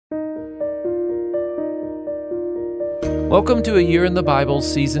Welcome to A Year in the Bible,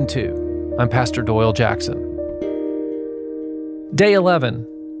 Season 2. I'm Pastor Doyle Jackson. Day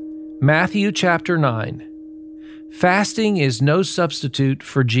 11, Matthew chapter 9. Fasting is no substitute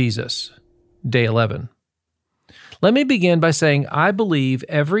for Jesus. Day 11. Let me begin by saying I believe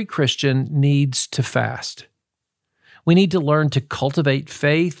every Christian needs to fast. We need to learn to cultivate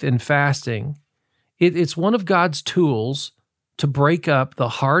faith in fasting. It's one of God's tools to break up the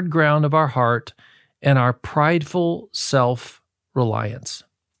hard ground of our heart and our prideful self-reliance.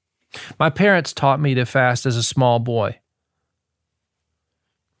 My parents taught me to fast as a small boy.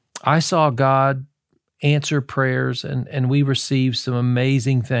 I saw God answer prayers, and we received some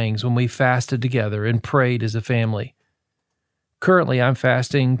amazing things when we fasted together and prayed as a family. Currently, I'm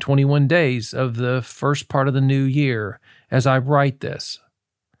fasting 21 days of the first part of the new year as I write this.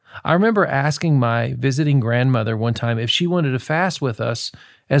 I remember asking my visiting grandmother one time if she wanted to fast with us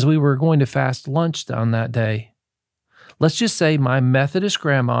as we were going to fast lunch on that day. Let's just say my Methodist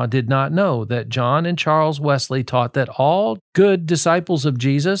grandma did not know that John and Charles Wesley taught that all good disciples of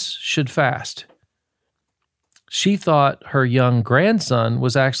Jesus should fast. She thought her young grandson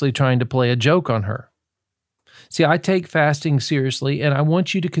was actually trying to play a joke on her. See, I take fasting seriously, and I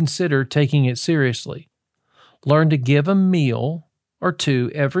want you to consider taking it seriously. Learn to give a meal or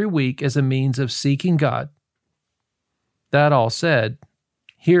two every week as a means of seeking God. That all said,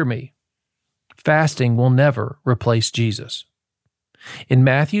 hear me. Fasting will never replace Jesus. In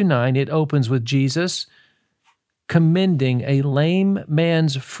Matthew 9, it opens with Jesus commending a lame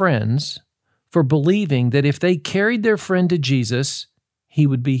man's friends for believing that if they carried their friend to Jesus, he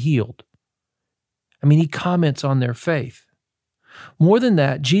would be healed. He comments on their faith. More than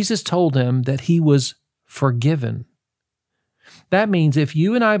that, Jesus told him that he was forgiven. That means if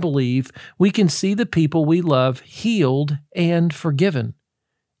you and I believe, we can see the people we love healed and forgiven.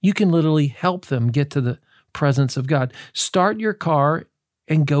 You can literally help them get to the presence of God. Start your car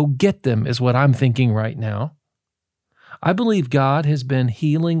and go get them is what I'm thinking right now. I believe God has been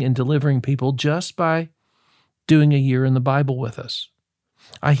healing and delivering people just by doing a year in the Bible with us.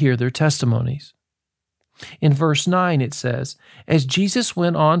 I hear their testimonies. In verse 9, it says, as Jesus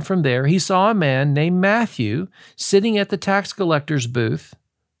went on from there, he saw a man named Matthew sitting at the tax collector's booth.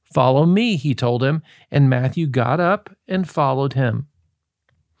 Follow me, he told him, and Matthew got up and followed him.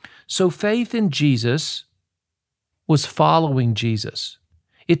 So faith in Jesus was following Jesus.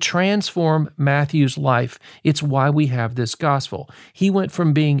 It transformed Matthew's life. It's why we have this gospel. He went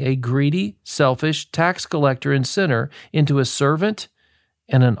from being a greedy, selfish tax collector and sinner into a servant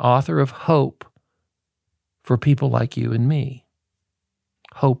and an author of hope for people like you and me.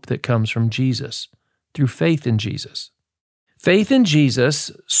 Hope that comes from Jesus through faith in Jesus. Faith in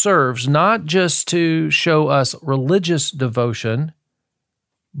Jesus serves not just to show us religious devotion,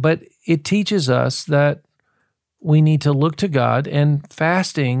 but it teaches us that we need to look to God, and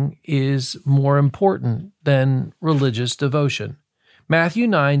fasting is more important than religious devotion. Matthew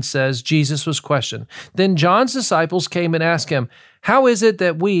 9 says Jesus was questioned. Then John's disciples came and asked him, how is it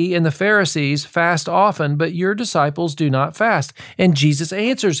that we and the Pharisees fast often, but your disciples do not fast? And Jesus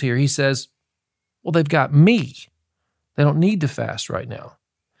answers here. He says, well, they've got me. They don't need to fast right now.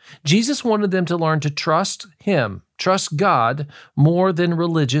 Jesus wanted them to learn to trust him, trust God more than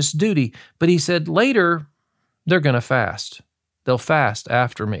religious duty. But he said later, they're going to fast. They'll fast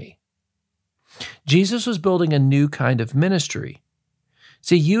after me. Jesus was building a new kind of ministry.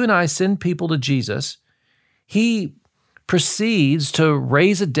 See, you and I send people to Jesus. He proceeds to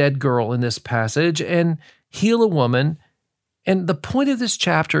raise a dead girl in this passage and heal a woman. And the point of this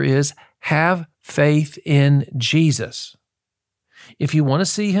chapter is have faith in Jesus. If you want to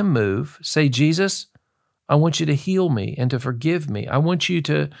see him move, say, Jesus, I want you to heal me and to forgive me. I want you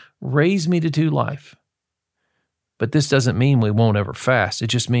to raise me to new life. But this doesn't mean we won't ever fast. It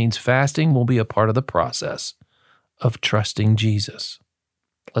just means fasting will be a part of the process of trusting Jesus.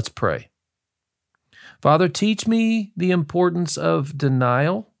 Let's pray. Father, teach me the importance of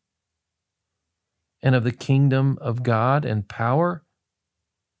denial and of the kingdom of God and power.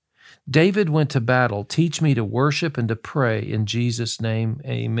 David went to battle. Teach me to worship and to pray. In Jesus' name,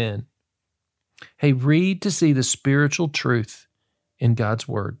 amen. Hey, read to see the spiritual truth in God's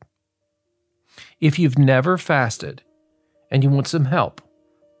word. If you've never fasted and you want some help,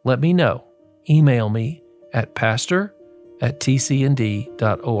 let me know. Email me at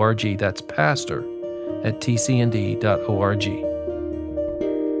pastor@tcnd.org. That's pastor@tcnd.org.